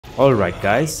Alright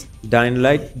guys,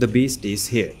 Xlite the beast is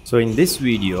here. So in this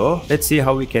video, let's see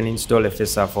how we can install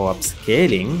FSR for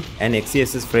upscaling and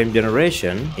XESS frame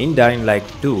generation in Xlite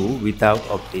 2 without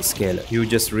Optiscaler. You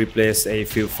just replace a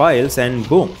few files and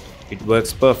boom, it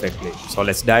works perfectly. So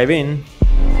let's dive in.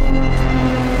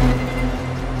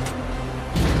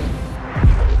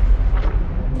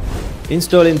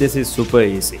 Installing this is super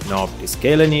easy, no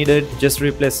Optiscaler needed, just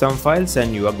replace some files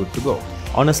and you are good to go.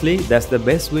 Honestly, that's the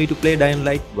best way to play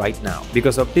Xlite right now,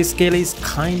 because Optiscaler is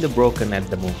kinda broken at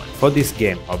the moment. For this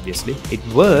game, obviously. It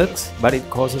works, but it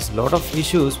causes a lot of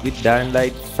issues with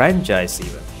Xlite franchise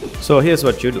even. So here's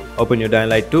what you do. Open your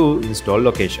Xlite 2 install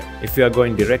location. If you are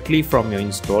going directly from your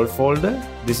install folder,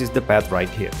 this is the path right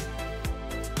here.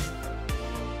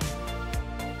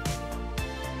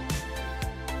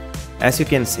 As you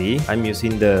can see, I'm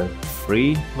using the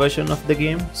free version of the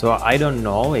game, so I don't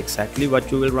know exactly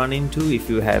what you will run into if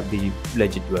you have the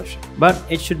legit version, but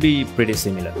it should be pretty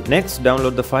similar. Next,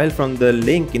 download the file from the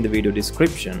link in the video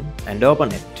description and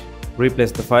open it.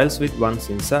 Replace the files with ones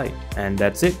inside, and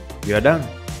that's it, you are done.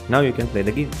 Now you can play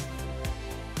the game.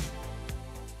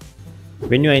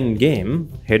 When you are in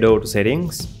game, head over to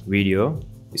settings, video,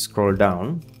 scroll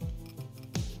down,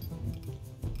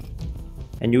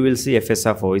 and you will see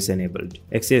FSR 4 is enabled.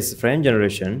 XESS frame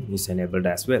generation is enabled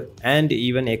as well, and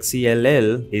even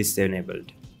XELL is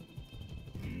enabled.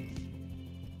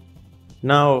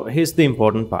 Now here's the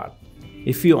important part.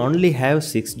 If you only have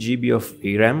 6 GB of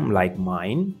VRAM like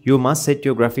mine, you must set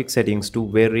your graphics settings to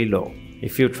very low.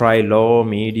 If you try low,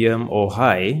 medium or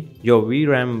high, your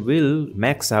VRAM will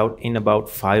max out in about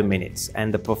 5 minutes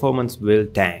and the performance will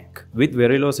tank. With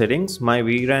very low settings, my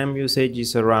VRAM usage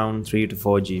is around 3 to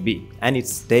 4 GB and it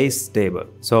stays stable.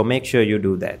 So make sure you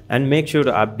do that. And make sure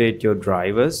to update your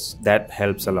drivers, that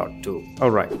helps a lot too.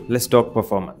 Alright, let's talk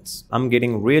performance. I'm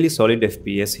getting really solid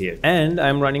FPS here and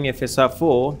I'm running FSR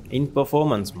 4 in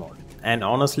performance mode. And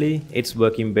honestly, it's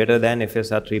working better than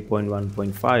FSR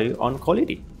 3.1.5 on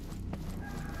quality.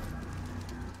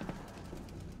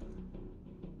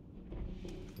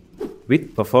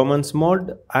 With performance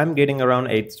mode, I'm getting around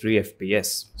 83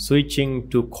 FPS. Switching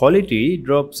to quality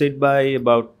drops it by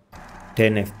about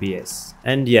 10 FPS.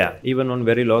 And yeah, even on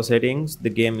very low settings, the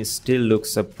game still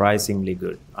looks surprisingly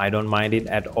good. I don't mind it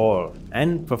at all,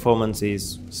 and performance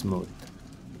is smooth.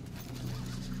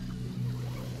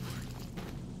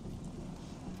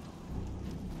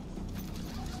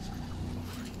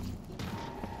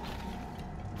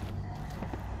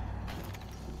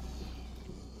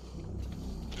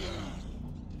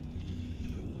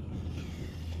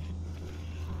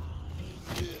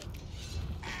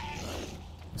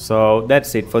 So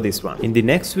that's it for this one. In the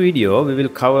next video, we will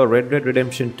cover Red Dead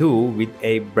Redemption 2 with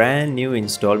a brand new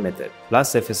install method,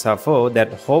 plus FSR 4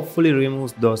 that hopefully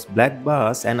removes those black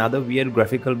bars and other weird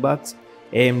graphical bugs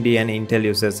AMD and Intel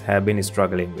users have been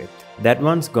struggling with. That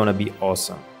one's gonna be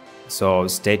awesome. So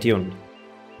stay tuned.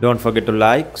 Don't forget to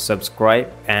like,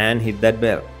 subscribe and hit that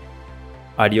bell.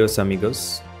 Adios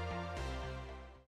amigos.